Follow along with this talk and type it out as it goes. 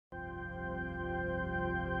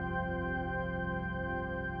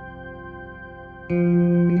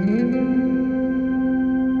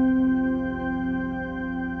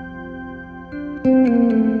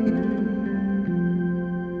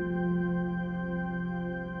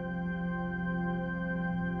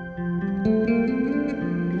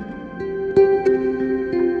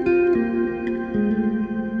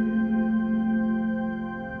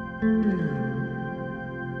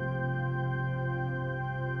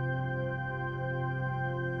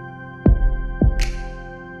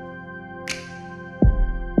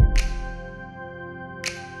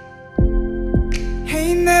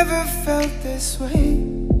Never felt this way.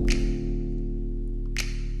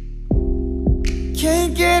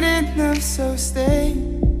 Can't get enough, so stay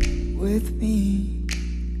with me.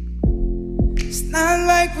 It's not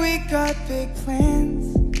like we got big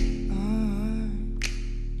plans.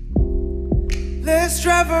 Let's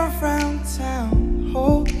drive around town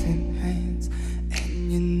holding hands.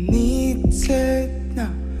 And you need to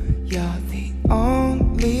know you're the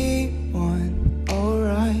only one,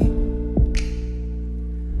 alright.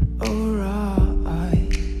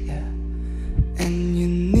 Alright, yeah. And you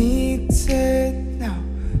need to know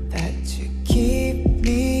that you keep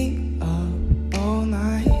me up all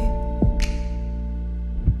night.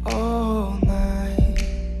 All night,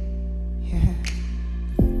 yeah.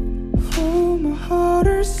 Oh, my heart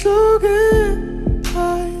is so good.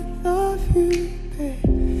 I love you,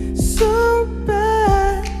 babe. So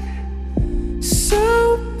bad,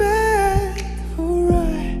 so bad.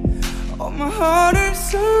 Alright. Oh, my heart is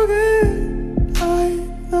so good. I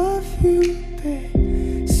love you,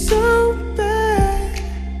 babe. So bad,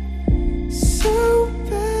 so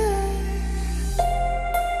bad.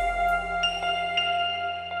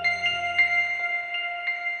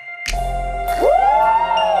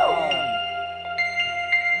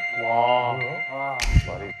 Wow.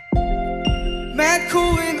 Mad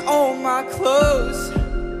cool in all my clothes.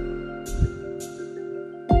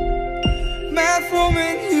 Mad for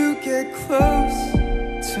when you get close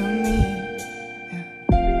to me,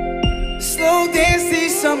 yeah. Slow dance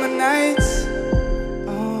these summer nights.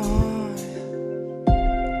 Oh,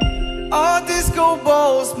 yeah. All disco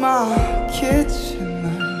balls, my kitchen.